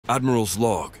Admiral's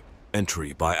Log.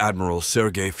 Entry by Admiral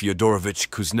Sergei Fyodorovich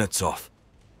Kuznetsov.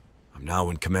 I'm now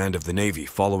in command of the Navy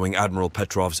following Admiral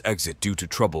Petrov's exit due to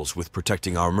troubles with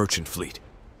protecting our merchant fleet.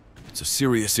 It's a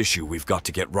serious issue we've got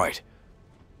to get right.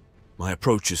 My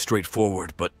approach is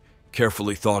straightforward, but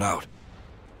carefully thought out.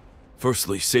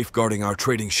 Firstly, safeguarding our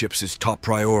trading ships is top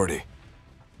priority.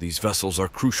 These vessels are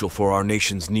crucial for our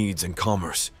nation's needs and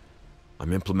commerce.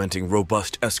 I'm implementing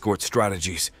robust escort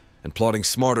strategies and plotting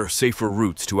smarter, safer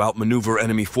routes to outmaneuver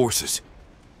enemy forces.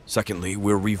 Secondly,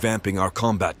 we're revamping our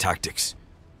combat tactics.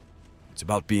 It's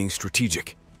about being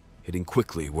strategic, hitting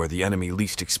quickly where the enemy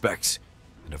least expects,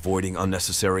 and avoiding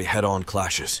unnecessary head-on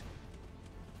clashes.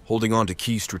 Holding on to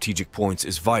key strategic points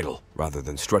is vital, rather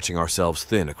than stretching ourselves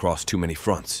thin across too many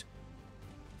fronts.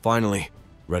 Finally,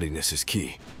 readiness is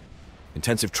key.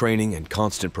 Intensive training and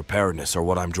constant preparedness are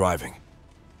what I'm driving.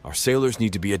 Our sailors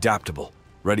need to be adaptable,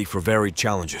 ready for varied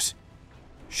challenges.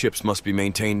 Ships must be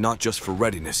maintained not just for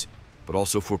readiness, but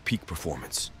also for peak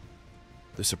performance.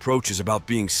 This approach is about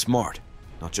being smart,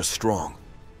 not just strong.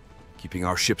 Keeping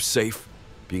our ships safe,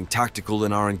 being tactical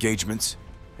in our engagements,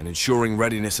 and ensuring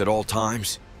readiness at all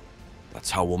times. That's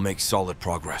how we'll make solid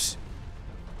progress.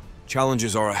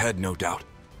 Challenges are ahead, no doubt,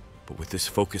 but with this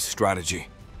focused strategy,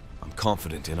 I'm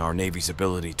confident in our Navy's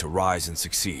ability to rise and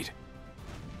succeed.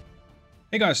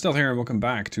 Hey guys, Stealth here and welcome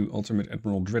back to Ultimate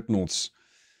Admiral Dreadnoughts.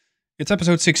 It's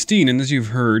episode 16 and as you've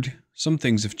heard, some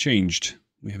things have changed.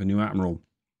 We have a new Admiral.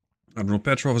 Admiral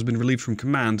Petrov has been relieved from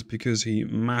command because he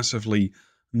massively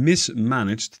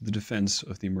mismanaged the defense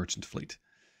of the merchant fleet.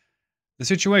 The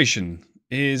situation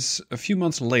is a few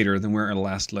months later than where I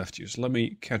last left you, so let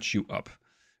me catch you up.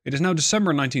 It is now December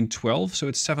 1912, so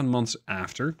it's 7 months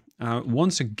after.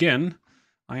 Once again,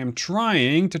 I am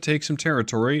trying to take some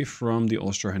territory from the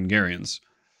Austro-Hungarians.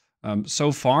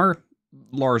 So far,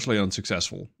 largely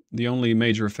unsuccessful. The only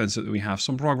major offensive that we have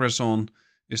some progress on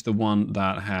is the one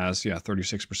that has,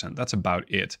 36%. That's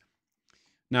about it.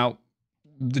 Now,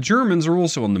 the Germans are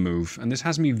also on the move, and this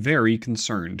has me very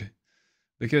concerned.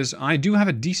 Because I do have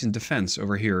a decent defense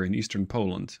over here in eastern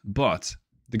Poland, but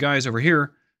the guys over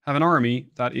here have an army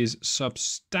that is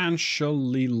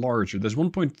substantially larger. There's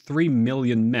 1.3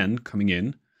 million men coming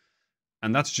in,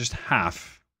 and that's just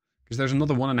half, because there's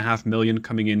another 1.5 million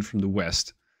coming in from the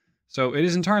west. So it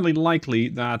is entirely likely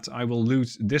that I will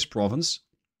lose this province,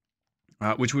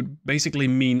 which would basically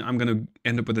mean I'm going to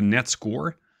end up with a net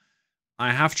score.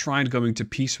 I have tried going to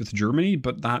peace with Germany,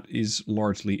 but that is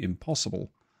largely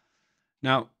impossible.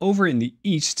 Now, over in the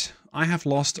east, I have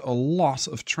lost a lot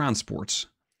of transports.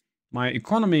 My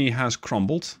economy has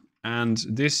crumbled, and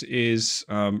this is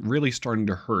really starting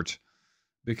to hurt.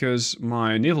 Because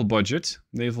my naval budget,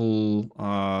 naval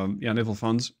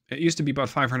funds, it used to be about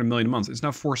 500 million a month. It's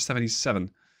now 477.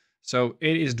 So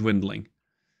it is dwindling.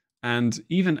 And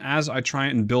even as I try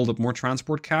and build up more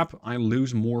transport cap, I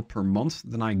lose more per month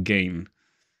than I gain.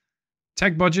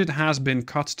 Tech budget has been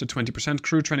cut to 20%,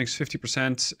 crew training is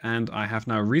 50%, and I have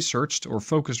now researched, or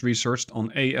focused researched,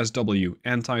 on ASW,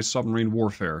 anti-submarine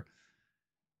warfare.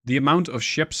 The amount of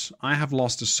ships I have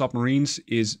lost to submarines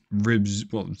is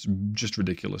it's just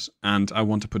ridiculous, and I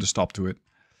want to put a stop to it.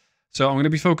 So I'm going to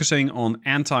be focusing on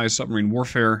anti-submarine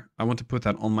warfare. I want to put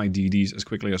that on my DDs as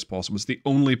quickly as possible. It's the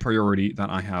only priority that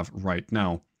I have right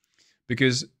now.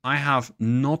 Because I have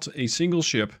not a single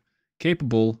ship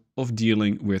capable of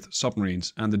dealing with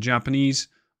submarines, and the Japanese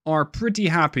are pretty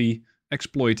happy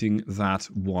exploiting that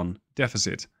one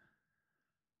deficit.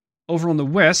 Over on the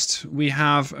west, we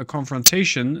have a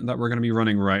confrontation that we're going to be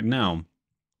running right now.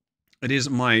 It is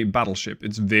my battleship.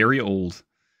 It's very old.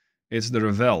 It's the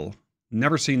Naval.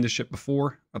 Never seen this ship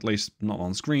before, at least not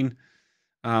on screen.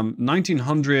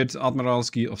 1900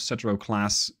 Admiralski of Cetro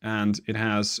class, and it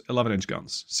has 11-inch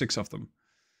guns, 6 of them.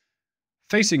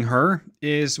 Facing her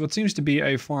is what seems to be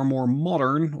a far more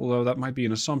modern, although that might be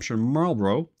an assumption,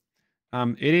 Marlborough.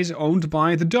 It is owned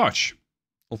by the Dutch,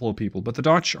 of all people, but the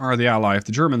Dutch are the ally of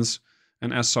the Germans,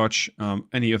 and as such,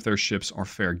 any of their ships are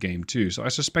fair game too. So I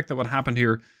suspect that what happened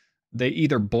here, they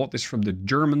either bought this from the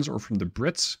Germans or from the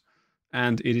Brits,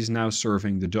 and it is now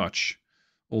serving the Dutch,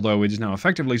 although it is now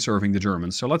effectively serving the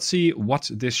Germans. So let's see what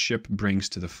this ship brings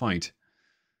to the fight.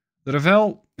 The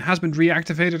Naval has been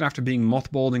reactivated after being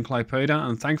mothballed in Klaipeda,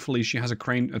 and thankfully she has a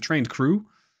trained crew.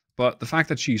 But the fact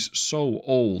that she's so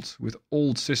old, with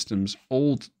old systems,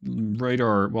 old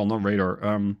radar, well, not radar,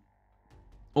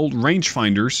 old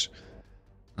rangefinders,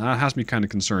 that has me kind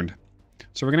of concerned.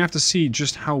 So we're going to have to see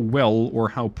just how well or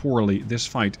how poorly this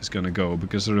fight is going to go,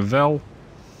 because the Naval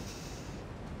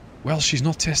Well, she's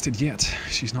not tested yet.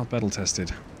 She's not battle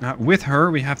tested. With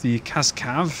her, we have the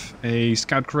Kaskav, a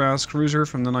scout class cruiser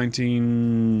from the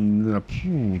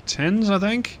 1910s, I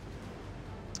think.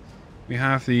 We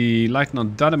have the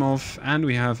Lieutenant Dadimov, and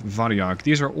we have Varyak.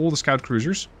 These are all the scout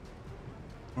cruisers.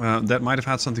 That might have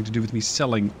had something to do with me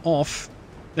selling off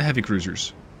the heavy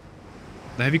cruisers.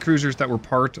 The heavy cruisers that were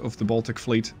part of the Baltic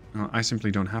fleet, I simply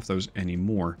don't have those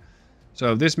anymore.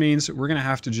 So this means we're going to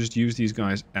have to just use these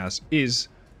guys as is.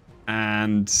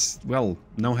 And, well,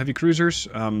 no heavy cruisers.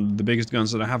 The biggest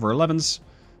guns that I have are 11s,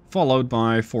 followed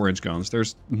by 4-inch guns.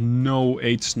 There's no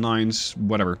 8s, 9s,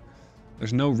 whatever.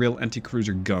 There's no real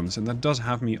anti-cruiser guns, and that does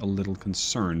have me a little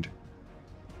concerned.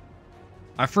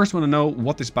 I first want to know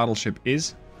what this battleship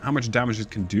is, how much damage it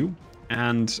can do,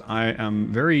 and I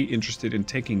am very interested in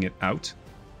taking it out,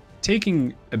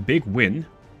 taking a big win,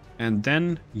 and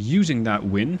then using that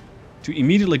win to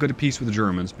immediately go to peace with the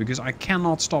Germans, because I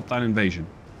cannot stop that invasion.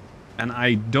 And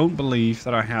I don't believe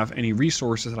that I have any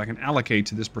resources that I can allocate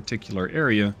to this particular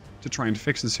area to try and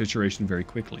fix the situation very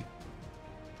quickly.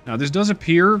 Now, this does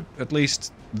appear, at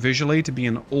least visually, to be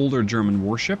an older German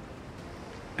warship.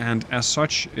 And as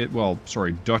such,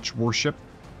 Dutch warship.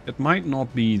 It might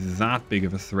not be that big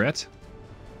of a threat.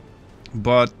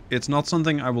 But it's not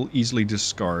something I will easily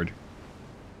discard.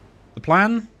 The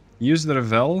plan? Use the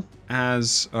Naval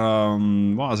as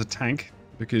a tank.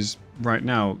 Because right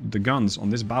now, the guns on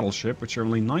this battleship, which are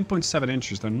only 9.7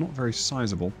 inches, they're not very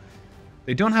sizable.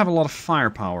 They don't have a lot of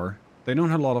firepower. They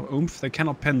don't have a lot of oomph. They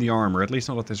cannot pen the armor, at least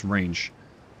not at this range.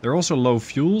 They're also low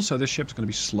fuel, so this ship's going to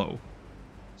be slow.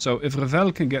 So if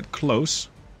Revel can get close,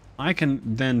 I can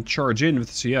then charge in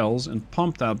with CLs and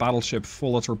pump that battleship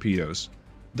full of torpedoes.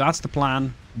 That's the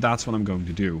plan. That's what I'm going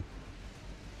to do.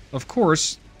 Of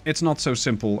course, it's not so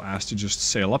simple as to just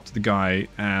sail up to the guy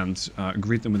and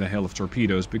greet them with a hail of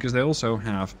torpedoes, because they also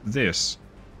have this.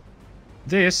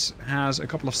 This has a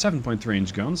couple of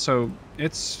 7.3-inch guns, so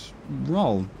it's,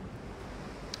 well,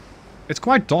 it's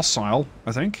quite docile,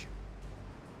 I think.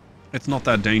 It's not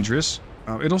that dangerous.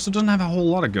 It also doesn't have a whole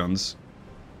lot of guns.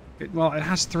 It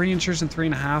has 3 inches and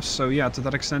 3.5, so yeah, to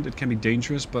that extent it can be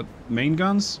dangerous, but main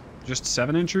guns, just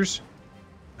 7 inches?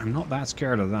 I'm not that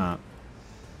scared of that.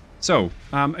 So,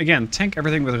 again, tank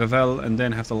everything with Revel and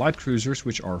then have the light cruisers,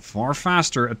 which are far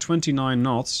faster at 29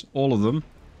 knots, all of them,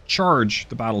 charge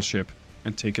the battleship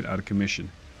and take it out of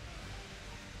commission.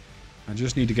 I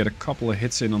just need to get a couple of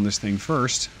hits in on this thing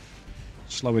first.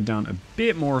 Slow it down a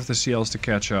bit more of the CLs to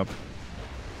catch up.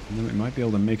 And then we might be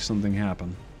able to make something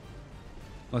happen.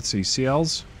 Let's see,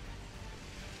 CLs.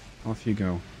 Off you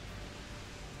go.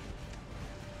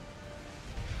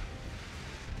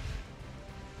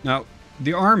 Now,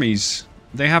 the armies,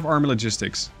 they have army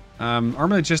logistics.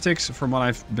 Army logistics, from what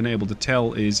I've been able to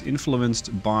tell, is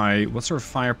influenced by what sort of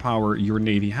firepower your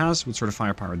navy has, what sort of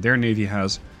firepower their navy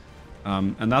has.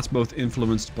 And that's both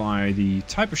influenced by the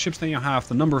type of ships that you have,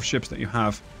 the number of ships that you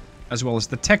have, as well as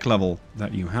the tech level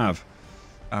that you have.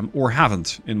 Or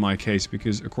haven't, in my case,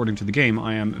 because according to the game,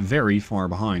 I am very far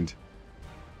behind.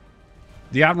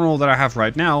 The Admiral that I have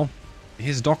right now,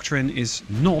 his doctrine is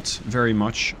not very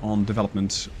much on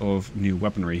development of new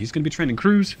weaponry. He's going to be training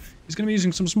crews, he's going to be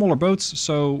using some smaller boats,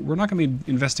 so we're not going to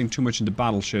be investing too much into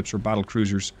battleships or battle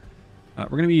cruisers. We're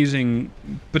going to be using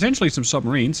potentially some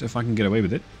submarines, if I can get away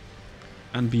with it.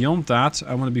 And beyond that,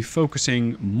 I want to be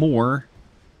focusing more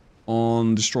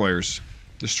on destroyers.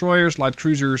 Destroyers, light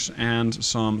cruisers, and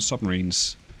some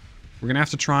submarines. We're going to have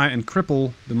to try and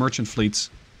cripple the merchant fleets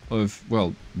of,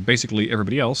 well, basically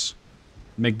everybody else.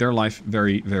 Make their life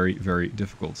very, very, very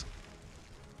difficult.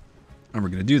 And we're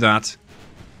going to do that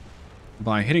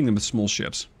by hitting them with small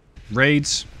ships.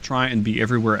 Raids, try and be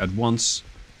everywhere at once.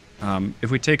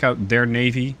 If we take out their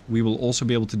navy, we will also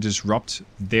be able to disrupt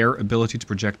their ability to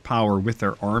project power with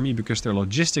their army, because their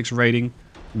logistics rating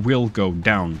will go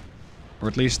down. Or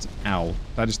at least, ow,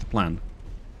 that is the plan.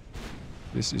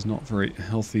 This is not very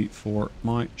healthy for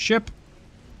my ship.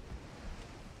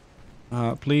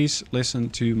 Please listen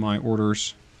to my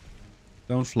orders.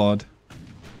 Don't flood.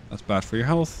 That's bad for your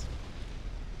health.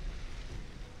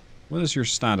 What is your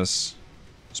status?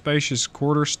 Spacious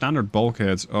quarter, standard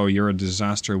bulkheads. Oh, you're a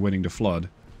disaster waiting to flood.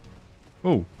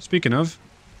 Oh, speaking of,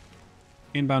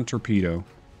 inbound torpedo.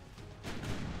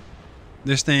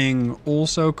 This thing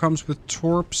also comes with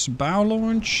torps, bow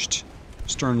launched,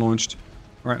 stern launched.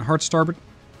 Alright, hard starboard.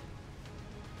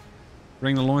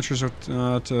 Bring the launchers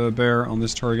to bear on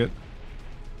this target.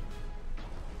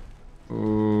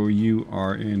 Oh, you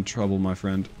are in trouble, my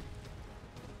friend.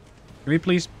 Can we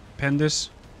please pen this?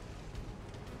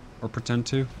 Or pretend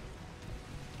to?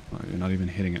 Oh, you're not even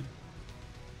hitting it.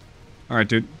 Alright,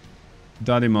 dude.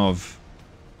 Dadimov.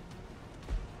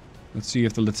 Let's see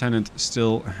if the lieutenant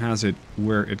still has it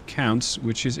where it counts,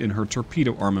 which is in her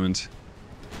torpedo armament.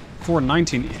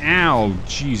 419. Ow,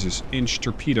 Jesus. Inch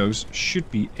torpedoes should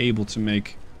be able to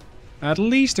make at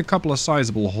least a couple of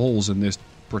sizable holes in this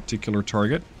particular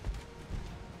target.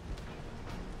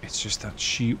 It's just that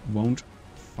she won't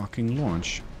fucking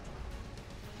launch.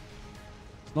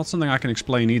 It's not something I can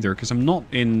explain either, because I'm not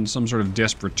in some sort of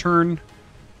desperate turn.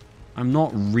 I'm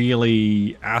not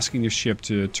really asking the ship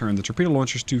to turn the torpedo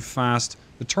launchers too fast.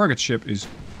 The target ship is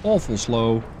awful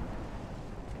slow.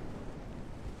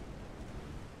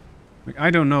 Like,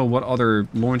 I don't know what other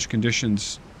launch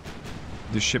conditions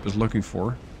this ship is looking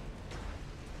for.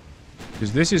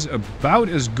 Because this is about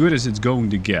as good as it's going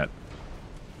to get.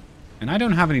 And I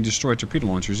don't have any destroyed torpedo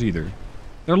launchers either.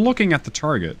 They're looking at the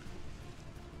target.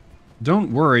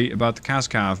 Don't worry about the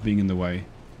Cas-Cav being in the way.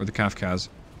 Or the Cav-Cas.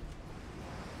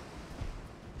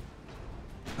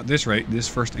 At this rate, this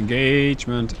first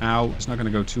engagement, ow, it's not going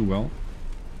to go too well.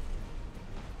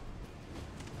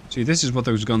 See, this is what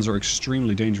those guns are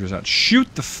extremely dangerous at.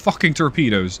 Shoot the fucking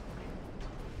torpedoes!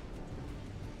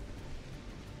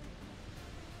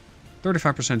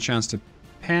 35% chance to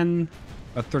pen,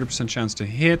 a 30% chance to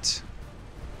hit.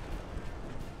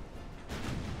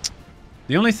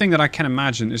 The only thing that I can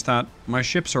imagine is that my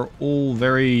ships are all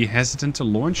very hesitant to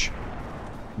launch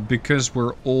because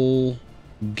we're all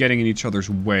getting in each other's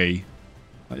way.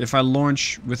 If I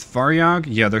launch with Variag,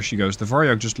 yeah, there she goes. The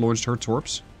Variag just launched her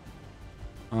torps.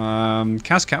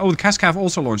 Cas-Cav, oh, the Cas-Cav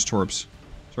also launched torps.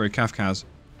 Sorry, Cav-Cas.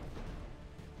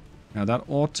 Now that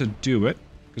ought to do it,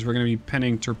 because we're going to be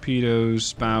penning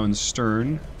torpedoes, bow, and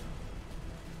stern.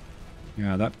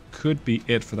 Yeah, that could be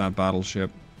it for that battleship.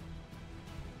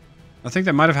 I think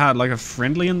they might have had like a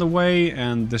friendly in the way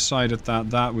and decided that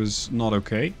that was not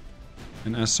okay.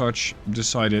 And as such,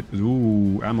 decided...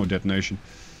 Ooh, ammo detonation.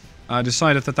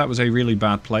 Decided that that was a really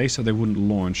bad play, so they wouldn't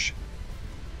launch.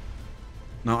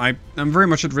 Now, I'm very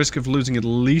much at risk of losing at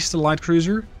least a light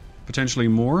cruiser. Potentially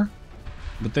more.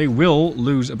 But they will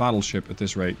lose a battleship at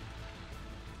this rate.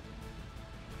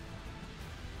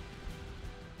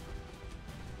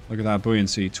 Look at that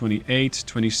buoyancy. 28,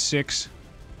 26...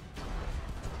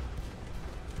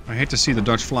 I hate to see the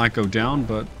Dutch flag go down,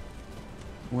 but...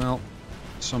 Well,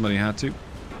 somebody had to.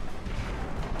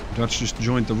 Dutch just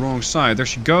joined the wrong side. There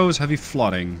she goes, heavy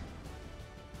flooding.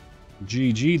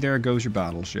 GG, there goes your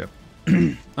battleship.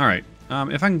 Alright,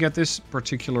 if I can get this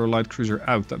particular light cruiser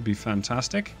out, that'd be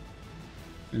fantastic.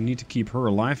 I need to keep her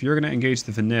alive. You're going to engage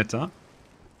the Veneta.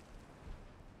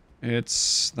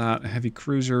 It's that heavy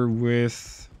cruiser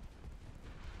with...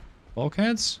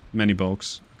 bulkheads? Many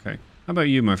bulks. Okay. How about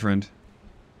you, my friend?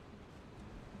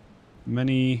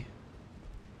 Many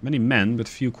men, but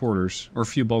few quarters. Or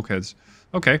few bulkheads.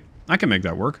 Okay, I can make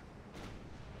that work.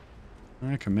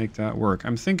 I can make that work.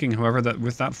 I'm thinking, however, that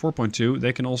with that 4.2,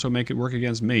 they can also make it work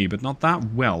against me, but not that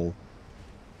well.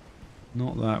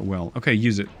 Not that well. Okay,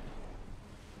 use it.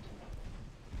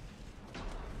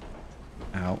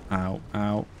 Ow, ow,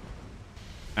 ow.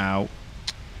 Ow.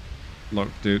 Look,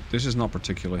 dude, this is not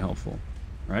particularly helpful.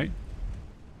 Right?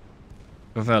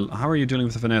 Ravel, how are you dealing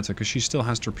with the Veneta? Because she still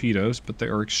has torpedoes, but they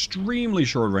are extremely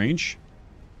short range.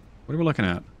 What are we looking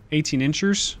at? 18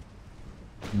 inchers?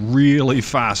 Really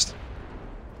fast.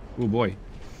 Oh boy.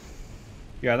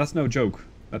 Yeah, that's no joke,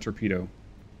 that torpedo.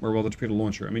 Or well, the torpedo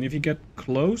launcher. I mean, if you get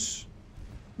close,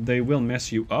 they will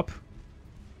mess you up.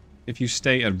 If you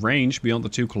stay at range beyond the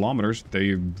 2 kilometers,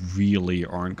 they really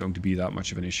aren't going to be that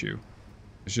much of an issue.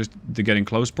 It's just the getting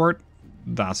close part,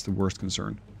 that's the worst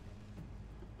concern.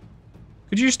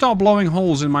 Could you stop blowing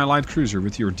holes in my light cruiser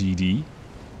with your DD?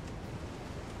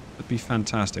 That'd be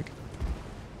fantastic.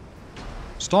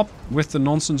 Stop with the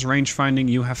nonsense range finding.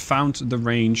 You have found the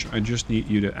range. I just need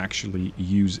you to actually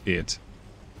use it.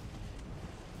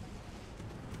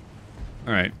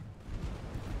 Alright.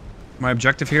 My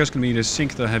objective here is going to be to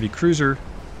sink the heavy cruiser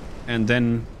and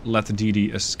then let the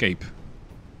DD escape.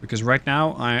 Because right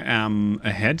now I am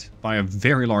ahead by a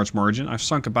very large margin. I've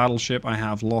sunk a battleship. I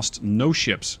have lost no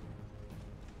ships.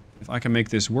 If I can make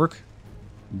this work,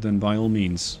 then by all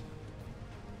means.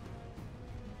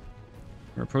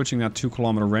 We're approaching that 2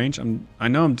 kilometer range. I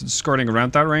know I'm skirting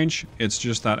around that range. It's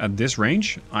just that at this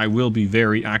range, I will be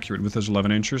very accurate with those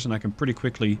 11 inches, and I can pretty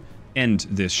quickly end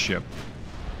this ship.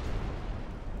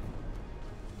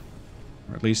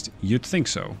 Or at least you'd think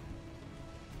so.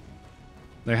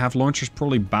 They have launchers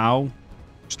probably bow,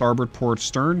 starboard, port,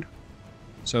 stern.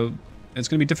 So it's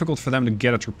going to be difficult for them to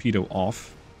get a torpedo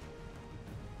off.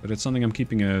 But it's something I'm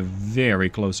keeping a very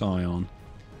close eye on.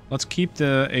 Let's keep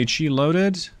the HE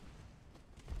loaded.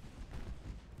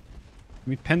 Can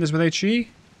we pen this with HE?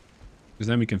 Because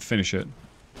then we can finish it.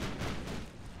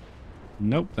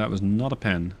 Nope, that was not a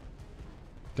pen.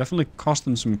 Definitely cost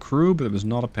them some crew, but it was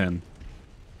not a pen.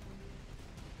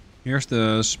 Here's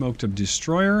the smoked-up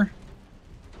destroyer.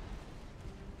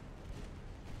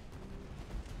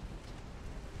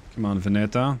 Come on,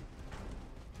 Veneta.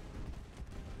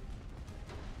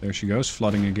 There she goes,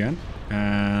 flooding again.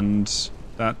 And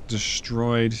that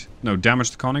destroyed... No,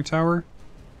 damaged the conning tower.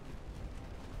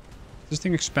 This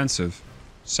thing expensive.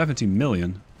 70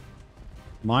 million.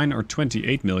 Mine are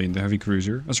 28 million, the heavy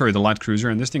cruiser. Oh, sorry, the light cruiser.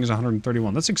 And this thing is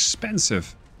 131. That's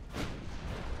expensive.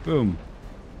 Boom.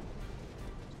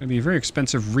 It's going to be a very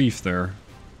expensive reef there.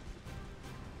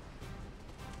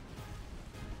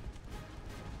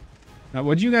 Now,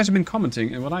 what you guys have been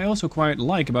commenting, and what I also quite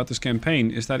like about this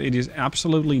campaign, is that it is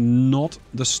absolutely not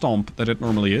the stomp that it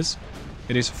normally is.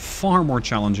 It is far more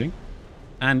challenging.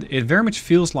 And it very much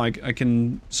feels like I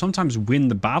can sometimes win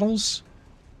the battles,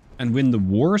 and win the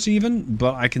wars even,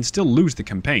 but I can still lose the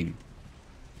campaign.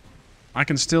 I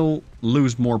can still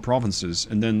lose more provinces,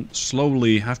 and then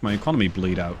slowly have my economy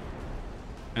bleed out.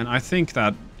 And I think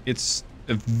that it's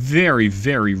a very,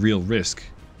 very real risk,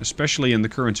 especially in the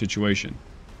current situation.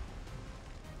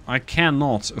 I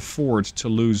cannot afford to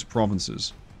lose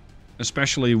provinces,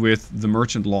 especially with the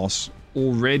merchant loss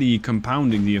already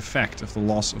compounding the effect of the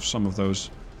loss of some of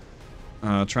those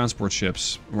transport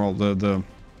ships. Well,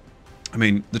 I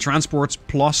mean, the transports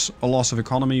plus a loss of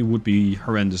economy would be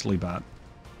horrendously bad.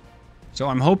 So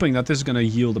I'm hoping that this is going to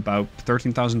yield about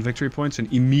 13,000 victory points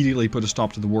and immediately put a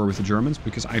stop to the war with the Germans,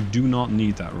 because I do not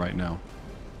need that right now.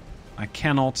 I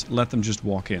cannot let them just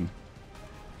walk in.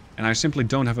 And I simply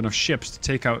don't have enough ships to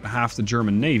take out half the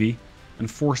German navy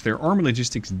and force their army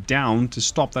logistics down to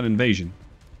stop that invasion.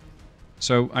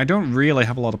 So I don't really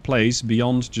have a lot of plays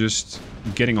beyond just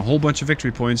getting a whole bunch of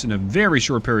victory points in a very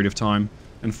short period of time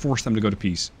and force them to go to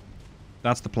peace.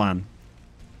 That's the plan.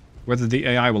 Whether the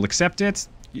AI will accept it?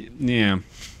 Yeah.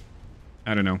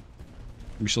 I don't know.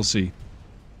 We shall see.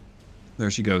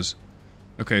 There she goes.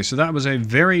 Okay, so that was a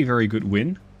very, very good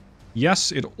win.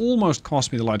 Yes, it almost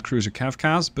cost me the light cruiser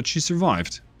Kavkaz, but she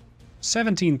survived.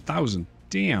 17,000.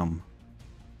 Damn.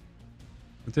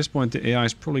 At this point, the AI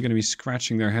is probably going to be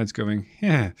scratching their heads going,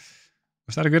 yeah,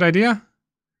 was that a good idea?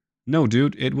 No,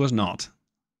 dude, it was not.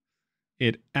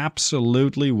 It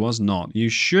absolutely was not. You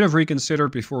should have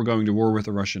reconsidered before going to war with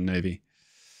the Russian Navy.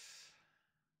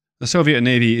 The Soviet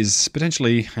Navy is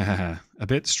potentially a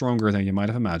bit stronger than you might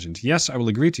have imagined. Yes, I will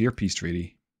agree to your peace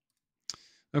treaty.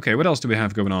 Okay, what else do we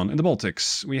have going on? In the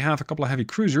Baltics, we have a couple of heavy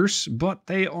cruisers, but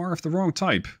they are of the wrong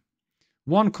type.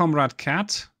 1 Comrade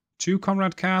Cat, 2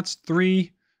 Comrade Cats,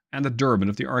 3, and the Durban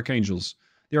of the Archangels.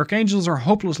 The Archangels are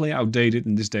hopelessly outdated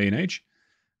in this day and age.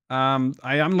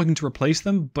 I am looking to replace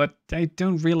them, but they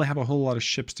don't really have a whole lot of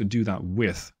ships to do that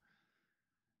with.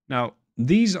 Now,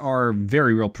 these are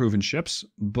very well proven ships,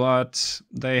 but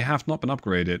they have not been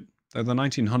upgraded. They're the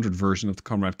 1900 version of the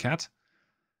Comrade Cat.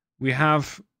 We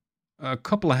have a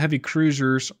couple of heavy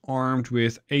cruisers armed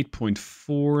with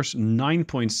 8.4s,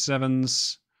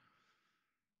 9.7s.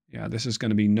 Yeah, this is going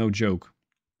to be no joke.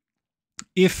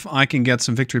 If I can get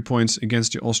some victory points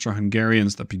against the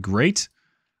Austro-Hungarians, that'd be great.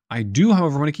 I do,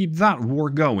 however, want to keep that war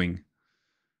going.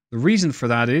 The reason for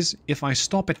that is, if I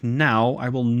stop it now, I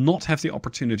will not have the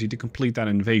opportunity to complete that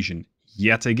invasion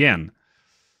yet again.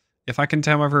 If I can,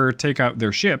 however, take out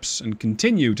their ships and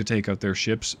continue to take out their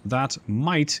ships, that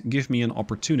might give me an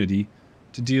opportunity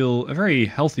to deal a very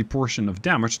healthy portion of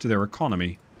damage to their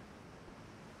economy.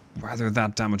 Whether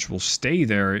that damage will stay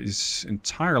there is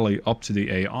entirely up to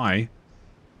the AI,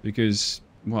 because,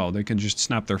 well, they can just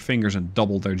snap their fingers and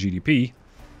double their GDP,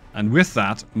 and with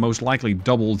that, most likely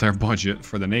double their budget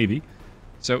for the Navy.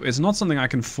 So it's not something I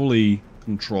can fully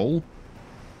control,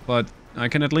 but I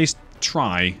can at least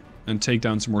try and take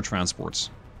down some more transports.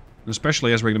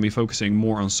 Especially as we're going to be focusing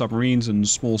more on submarines and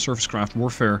small surface craft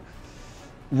warfare,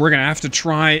 we're going to have to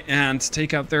try and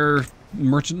take out their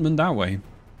merchantmen that way.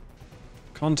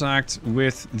 Contact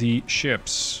with the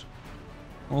ships.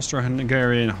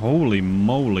 Austro-Hungarian, holy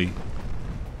moly.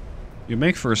 You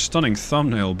make for a stunning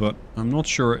thumbnail, but I'm not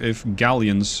sure if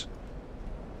galleons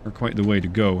are quite the way to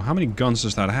go. How many guns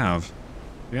does that have?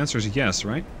 The answer is yes,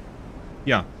 right?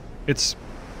 Yeah, it's...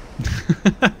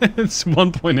 it's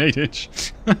 1.8 inch.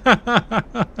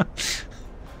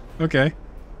 Okay.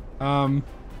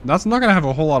 That's not gonna have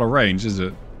a whole lot of range, is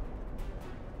it?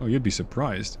 Oh, you'd be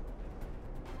surprised.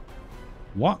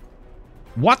 What?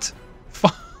 What?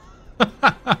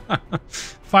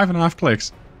 5.5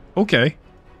 clicks. Okay.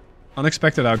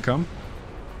 Unexpected outcome.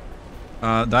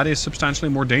 That is substantially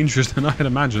more dangerous than I had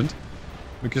imagined,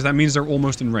 because that means they're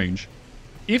almost in range.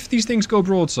 If these things go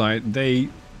broadside, they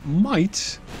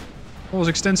might cause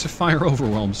extensive fire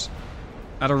overwhelms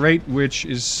at a rate which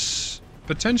is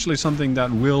potentially something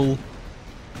that will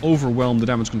overwhelm the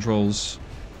damage controls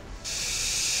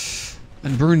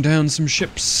and burn down some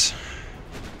ships,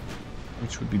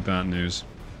 which would be bad news.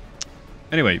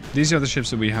 Anyway, these are the ships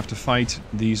that we have to fight.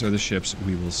 These are the ships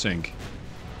we will sink.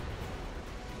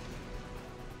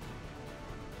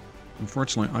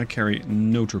 Unfortunately, I carry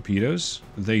no torpedoes.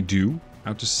 They do.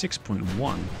 Out to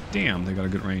 6.1. Damn, they got a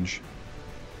good range.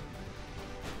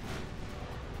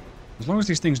 As long as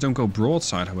these things don't go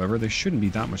broadside, however, they shouldn't be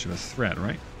that much of a threat,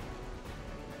 right?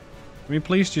 Can we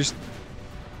please just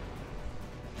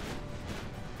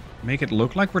make it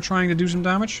look like we're trying to do some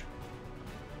damage?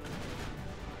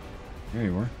 There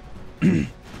you are.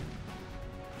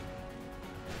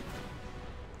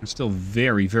 It's still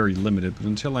very, very limited, but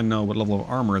until I know what level of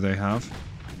armor they have,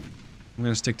 I'm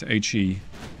going to stick to HE.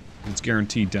 It's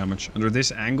guaranteed damage. Under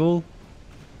this angle,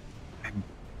 I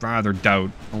rather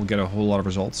doubt I'll get a whole lot of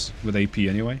results with AP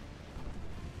anyway.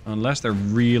 Unless they're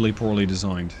really poorly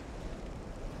designed.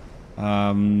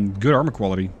 Good armor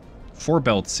quality. 4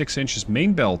 belt, 6 inches.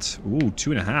 Main belt, ooh,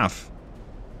 2.5.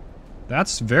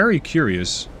 That's very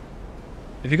curious.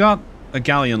 If you got a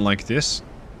galleon like this,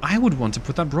 I would want to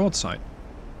put that broadside.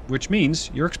 Which means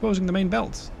you're exposing the main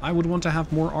belt. I would want to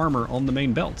have more armor on the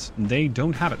main belt. They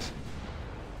don't have it.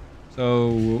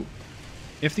 So,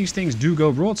 if these things do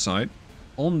go broadside,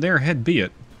 on their head be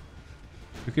it.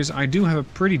 Because I do have a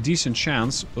pretty decent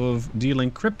chance of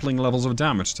dealing crippling levels of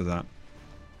damage to that.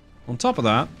 On top of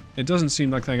that, it doesn't seem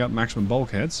like they got maximum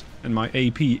bulkheads, and my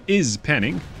AP is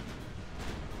penning.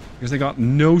 Because they got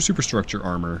no superstructure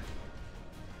armor.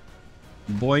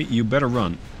 Boy, you better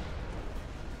run.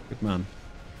 Good man.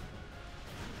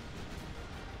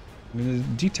 I'm going to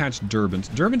detach Durbin.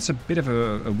 Durbin's a bit of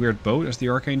a weird boat as the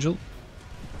Archangel.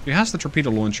 She has the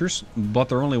torpedo launchers, but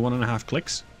they're only 1.5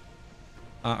 clicks.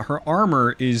 Her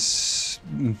armor is...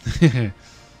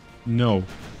 No.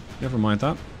 Never mind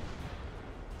that.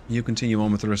 You continue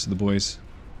on with the rest of the boys.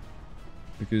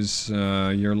 Because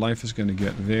your life is going to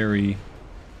get very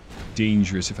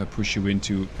dangerous if I push you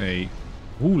into a...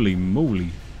 Holy moly.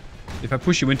 If I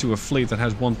push you into a fleet that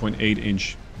has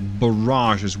 1.8-inch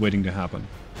barrages waiting to happen.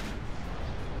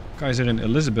 Kaiserin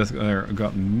Elizabeth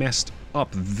got messed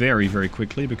up very, very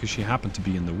quickly because she happened to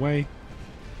be in the way.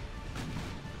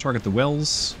 Target the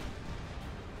wells.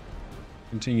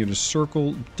 Continue to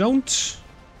circle. Don't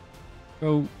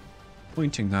go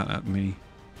pointing that at me.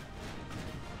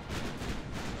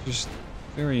 Just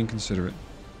very inconsiderate.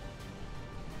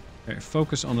 Okay,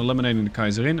 focus on eliminating the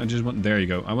Kaiserin. I just want... There you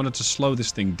go. I wanted to slow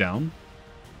this thing down.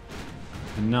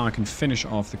 And now I can finish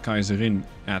off the Kaiserin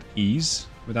at ease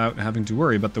without having to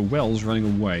worry about the wells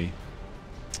running away.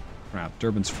 Crap,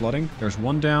 Durbin's flooding. There's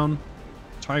one down.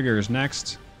 Tiger is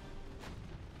next.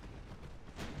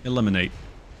 Eliminate.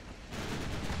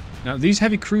 Now, these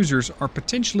heavy cruisers are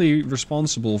potentially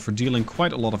responsible for dealing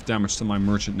quite a lot of damage to my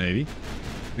merchant navy,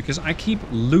 because I keep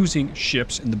losing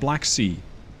ships in the Black Sea,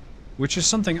 which is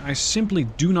something I simply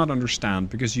do not understand,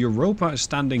 because Europa is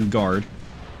standing guard,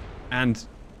 and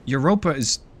Europa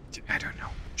is... I don't know.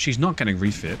 She's not getting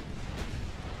refit.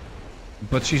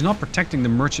 But she's not protecting the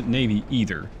merchant navy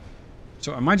either.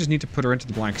 So I might just need to put her into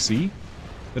the Black Sea.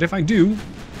 But if I do,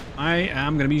 I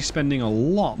am going to be spending a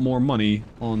lot more money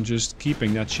on just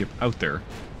keeping that ship out there.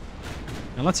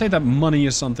 Now let's say that money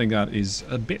is something that is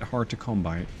a bit hard to come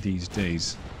by these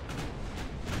days.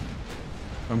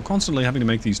 I'm constantly having to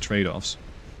make these trade-offs.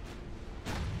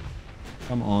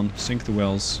 Come on, sink the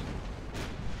wells.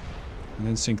 And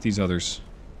then sink these others.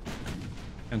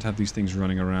 Can't have these things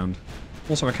running around.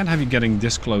 Also, I can't have you getting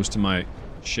this close to my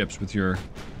ships with your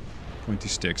pointy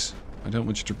sticks. I don't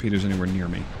want your torpedoes anywhere near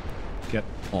me. Get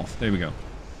off. There we go.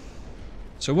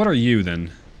 So what are you,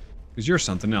 then? Because you're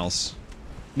something else.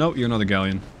 No, you're another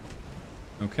galleon.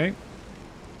 Okay.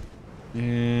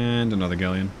 And another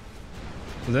galleon.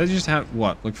 So they just had,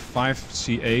 what, like 5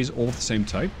 CAs all of the same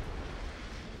type?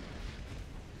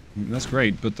 That's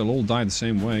great, but they'll all die the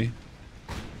same way.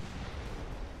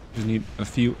 You need a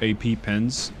few AP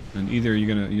pens, and either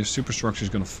your superstructure is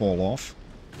gonna fall off,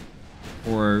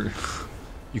 or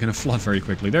you're gonna flood very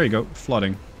quickly. There you go,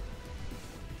 flooding.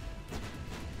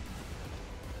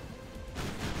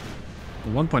 The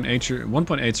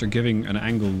 1.8s are giving an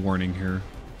angle warning here.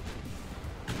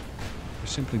 They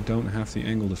simply don't have the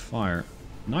angle to fire.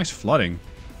 Nice flooding.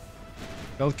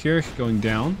 Veldkirch going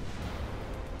down.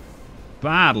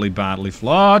 Badly, badly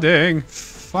flooding.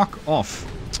 Fuck off.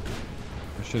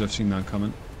 I should have seen that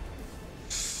coming.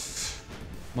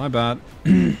 My bad.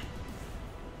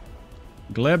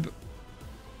 Gleb,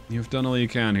 you've done all you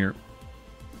can here.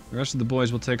 The rest of the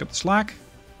boys will take up the slack.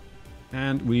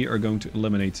 And we are going to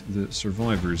eliminate the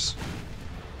survivors.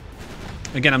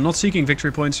 Again, I'm not seeking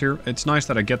victory points here. It's nice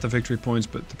that I get the victory points,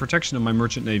 but the protection of my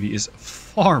merchant navy is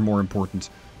far more important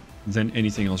than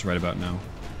anything else right about now.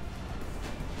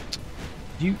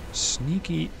 You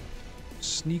sneaky,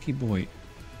 sneaky boy.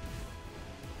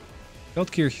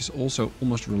 Veldkirch is also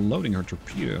almost reloading her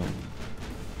torpedo.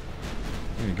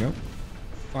 There you go.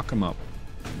 Fuck him up.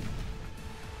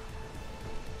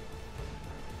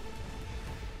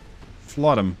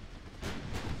 Flood him.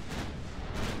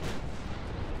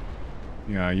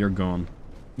 Yeah, you're gone.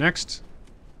 Next.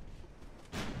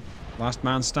 Last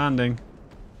man standing.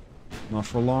 Not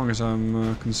for long as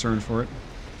I'm concerned for it.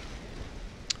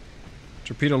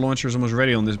 Torpedo launcher is almost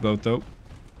ready on this boat though.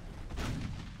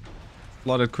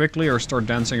 Flood it quickly or start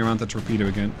dancing around the torpedo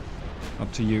again.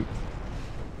 Up to you.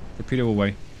 Torpedo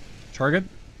away. Target.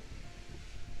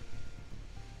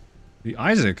 The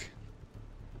Isaac.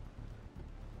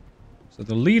 So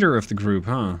the leader of the group,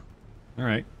 huh?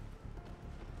 Alright.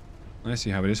 I see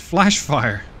how it is. Flash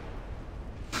fire!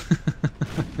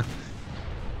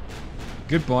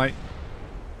 Goodbye.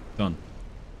 Done.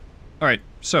 Alright,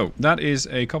 so that is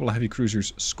a couple of heavy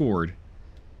cruisers scored.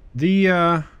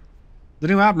 The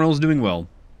new Admiral is doing well.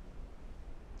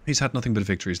 He's had nothing but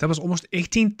victories. That was almost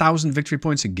 18,000 victory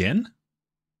points again?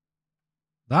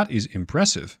 That is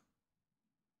impressive.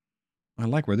 I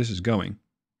like where this is going.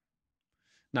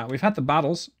 Now, we've had the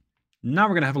battles. Now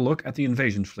we're going to have a look at the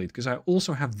invasion fleet, because I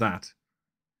also have that.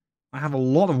 I have a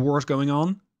lot of wars going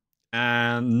on,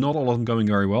 and not all of them going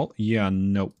very well. Yeah,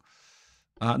 no.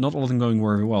 Not all of them going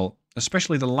very well.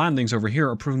 Especially the landings over here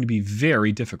are proving to be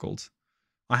very difficult.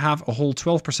 I have a whole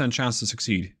 12% chance to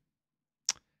succeed.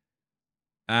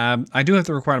 I do have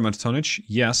the required amount of tonnage,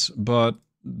 yes, but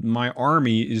my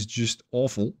army is just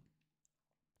awful.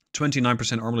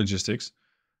 29% army logistics.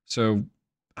 So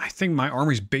I think my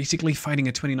army is basically fighting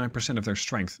at 29% of their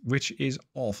strength, which is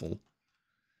awful.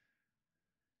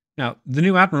 Now, the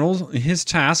new Admiral, his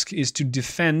task is to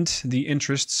defend the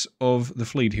interests of the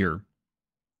fleet here.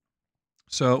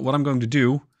 So what I'm going to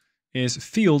do is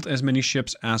field as many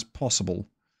ships as possible.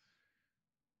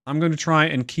 I'm going to try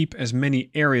and keep as many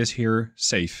areas here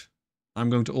safe. I'm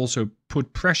going to also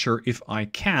put pressure, if I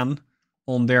can,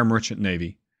 on their merchant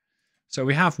navy. So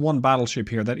we have one battleship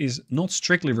here that is not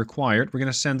strictly required. We're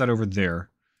going to send that over there.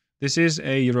 This is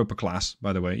a Europa class,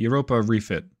 by the way. Europa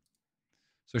refit.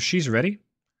 So she's ready.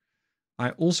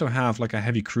 I also have like a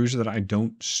heavy cruiser that I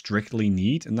don't strictly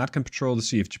need, and that can patrol the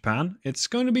Sea of Japan. It's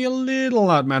going to be a little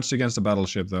outmatched against the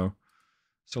battleship, though.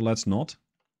 So let's not.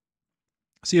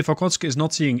 Sea of Okhotsk is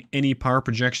not seeing any power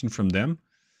projection from them.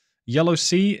 Yellow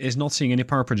Sea is not seeing any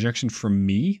power projection from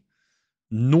me,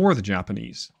 nor the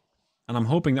Japanese. And I'm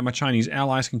hoping that my Chinese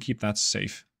allies can keep that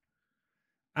safe.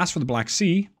 As for the Black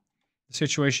Sea, the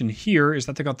situation here is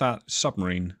that they got that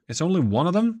submarine. It's only one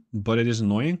of them, but it is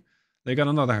annoying. They got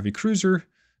another heavy cruiser,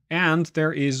 and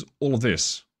there is all of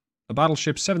this. A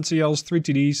battleship, 7 CLs, 3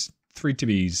 TDs, 3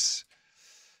 TBs.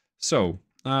 So,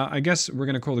 I guess we're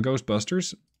going to call the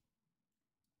Ghostbusters.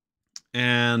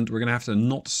 And we're going to have to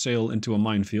not sail into a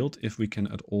minefield if we can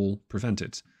at all prevent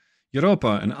it.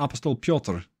 Europa and Apostol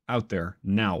Piotr out there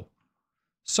now.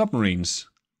 Submarines.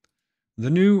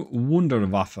 The new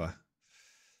Wunderwaffe.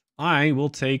 I will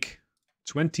take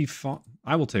 25.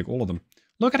 I will take all of them.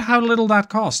 Look at how little that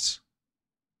costs.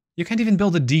 You can't even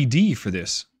build a DD for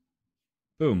this.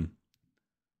 Boom.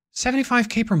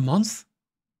 75k per month?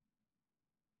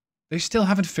 They still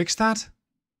haven't fixed that?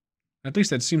 At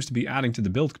least that seems to be adding to the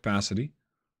build capacity.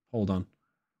 Hold on.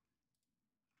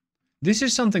 This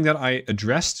is something that I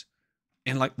addressed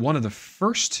in like one of the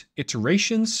first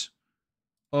iterations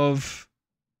of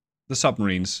the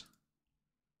submarines.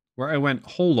 Where I went,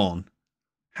 hold on.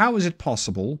 How is it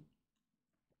possible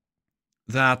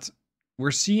that we're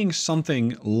seeing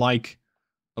something like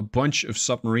a bunch of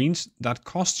submarines that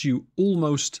cost you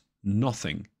almost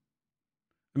nothing?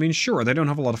 I mean, sure, they don't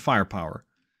have a lot of firepower.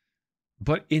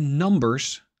 But in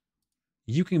numbers,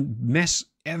 you can mess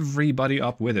everybody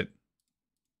up with it.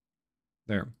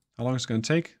 There. How long is it going to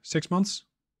take? 6 months?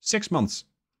 6 months.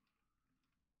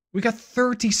 We got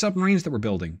 30 submarines that we're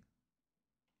building.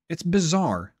 It's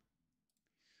bizarre.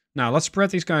 Now, let's spread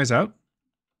these guys out.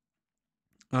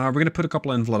 We're going to put a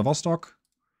couple in Vladivostok.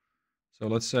 So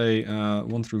let's say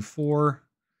 1 through 4.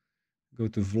 Go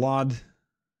to Vlad.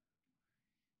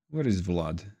 Where is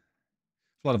Vlad?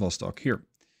 Vladivostok. Here.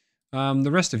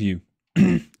 The rest of you.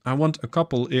 I want a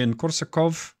couple in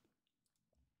Korsakov.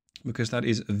 Because that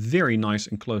is very nice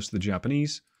and close to the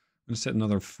Japanese. I'm going to set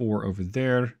another 4 over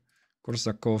there.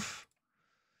 Korsakov.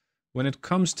 When it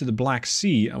comes to the Black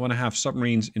Sea, I want to have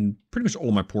submarines in pretty much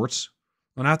all my ports.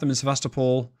 I'm going to have them in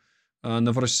Sevastopol,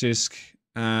 Novorossiysk,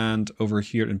 and over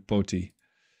here in Poti.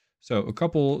 So a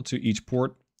couple to each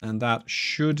port, and that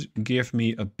should give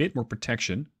me a bit more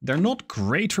protection. They're not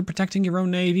great for protecting your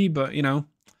own navy, but, you know,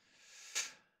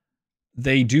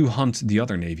 they do hunt the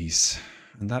other navies.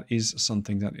 And that is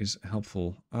something that is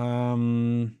helpful.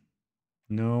 No.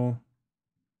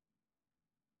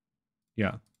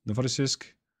 Yeah, Novorossiysk.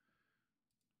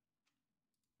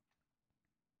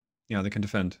 Yeah, they can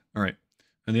defend. All right.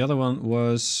 And the other one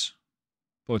was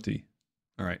Poti.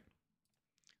 All right.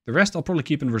 The rest I'll probably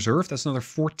keep in reserve. That's another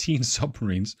 14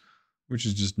 submarines, which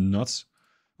is just nuts.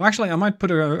 Well, actually, I might put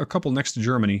a couple next to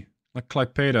Germany. Like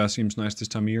Klaipeda seems nice this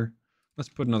time of year. Let's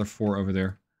put another 4 over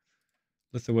there.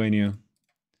 Lithuania.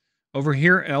 Over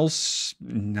here, else,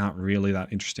 not really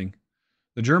that interesting.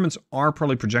 The Germans are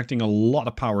probably projecting a lot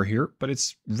of power here, but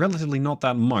it's relatively not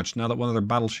that much now that one of their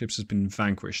battleships has been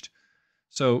vanquished.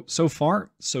 So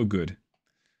far, so good.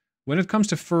 When it comes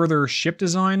to further ship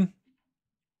design,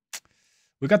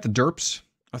 we got the derps.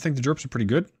 I think the derps are pretty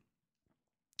good.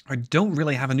 I don't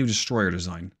really have a new destroyer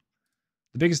design.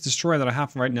 The biggest destroyer that I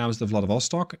have right now is the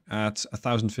Vladivostok at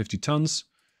 1,050 tons.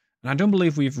 And I don't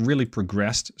believe we've really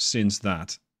progressed since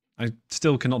that. I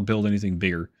still cannot build anything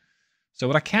bigger. So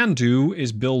what I can do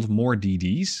is build more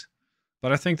DDs.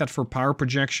 But I think that for power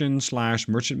projection /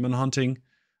 merchantman hunting,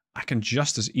 I can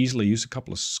just as easily use a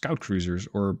couple of scout cruisers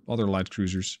or other light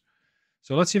cruisers.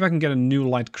 So let's see if I can get a new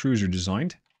light cruiser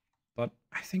designed. But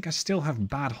I think I still have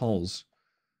bad hulls,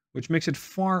 which makes it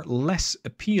far less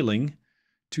appealing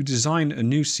to design a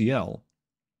new CL.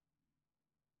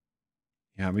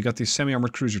 Yeah, we got the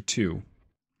semi-armored cruiser too.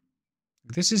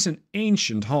 This is an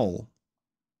ancient hull.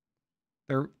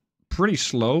 They're pretty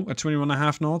slow at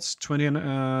 21.5 knots,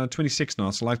 26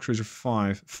 knots, light cruiser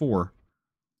 4.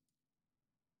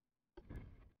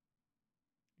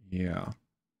 Yeah.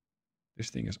 This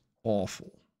thing is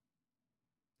awful.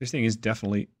 This thing is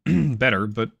definitely better,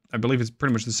 but I believe it's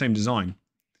pretty much the same design.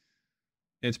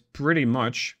 It's pretty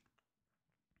much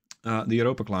the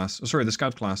Europa class. Oh, sorry, the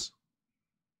Scout class.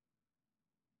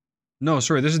 No,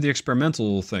 sorry, this is the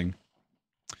experimental thing.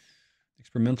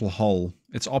 Experimental hull.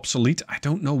 It's obsolete. I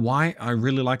don't know why. I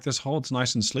really like this hull. It's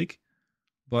nice and sleek.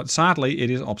 But sadly, it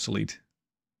is obsolete.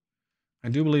 I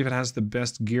do believe it has the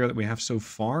best gear that we have so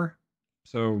far.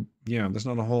 So, yeah, there's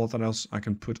not a whole lot else I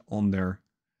can put on there.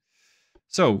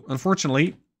 So,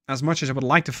 unfortunately, as much as I would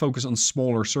like to focus on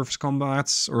smaller surface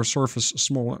combats or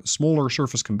smaller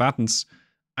surface combatants,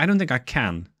 I don't think I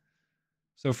can.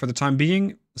 So for the time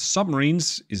being,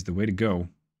 submarines is the way to go.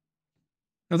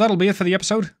 Now that'll be it for the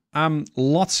episode.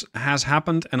 Lots has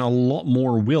happened and a lot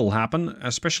more will happen,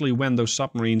 especially when those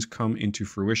submarines come into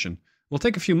fruition. Will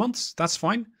take a few months, that's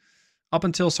fine. Up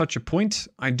until such a point,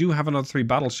 I do have another 3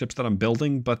 battleships that I'm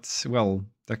building, but, well,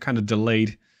 they're kind of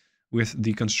delayed with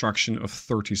the construction of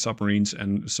 30 submarines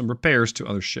and some repairs to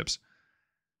other ships.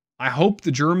 I hope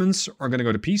the Germans are going to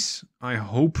go to peace. I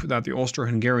hope that the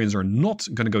Austro-Hungarians are not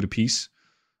going to go to peace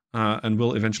and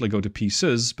will eventually go to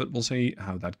pieces, but we'll see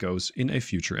how that goes in a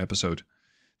future episode.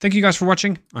 Thank you guys for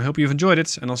watching. I hope you've enjoyed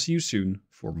it, and I'll see you soon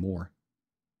for more.